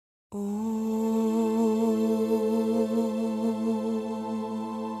Namaste.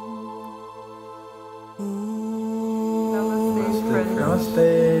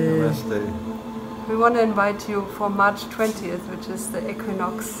 We want to invite you for March 20th, which is the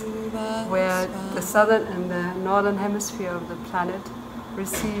equinox, where the southern and the northern hemisphere of the planet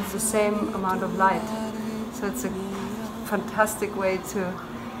receives the same amount of light. So it's a fantastic way to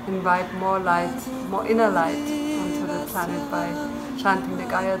invite more light, more inner light onto the planet by chanting the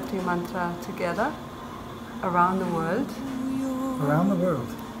Gayatri Mantra together around the world. Around the world?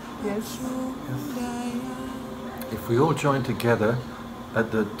 Yes. If we all join together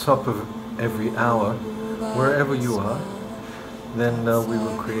at the top of every hour, wherever you are, then we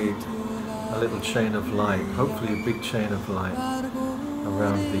will create a little chain of light, hopefully a big chain of light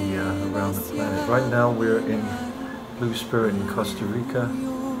around the planet. Right now we're in Blue Spirit in Costa Rica,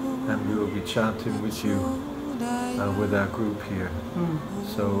 and we will be chanting with you with our group here.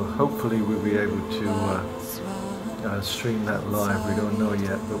 So hopefully we'll be able to stream that live. We don't know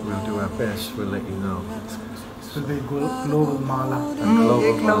yet, but we'll do our best. We'll let you know. So the global mala.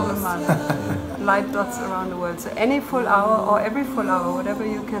 Global mala. Yeah. Light dots around the world. So any full hour or every full hour, whatever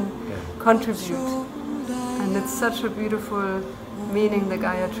you can contribute. And it's such a beautiful meaning, the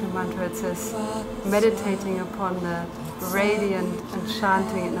Gayatri Mantra. It says, meditating upon the radiant,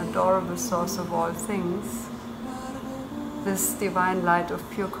 enchanting and adorable source of all things, this divine light of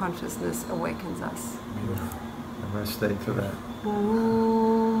pure consciousness awakens us. Namaste to that.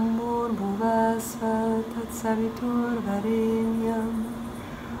 Bhuvah Tat Savitur Varenyam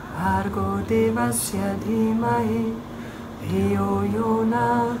Bhargo Devasya Dhimahi Dhiyo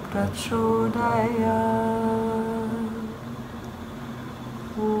Yonah Prachodayat.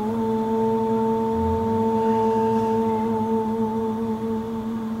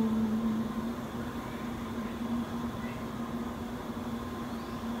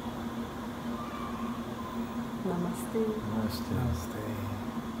 Namaste. Namaste. Namaste.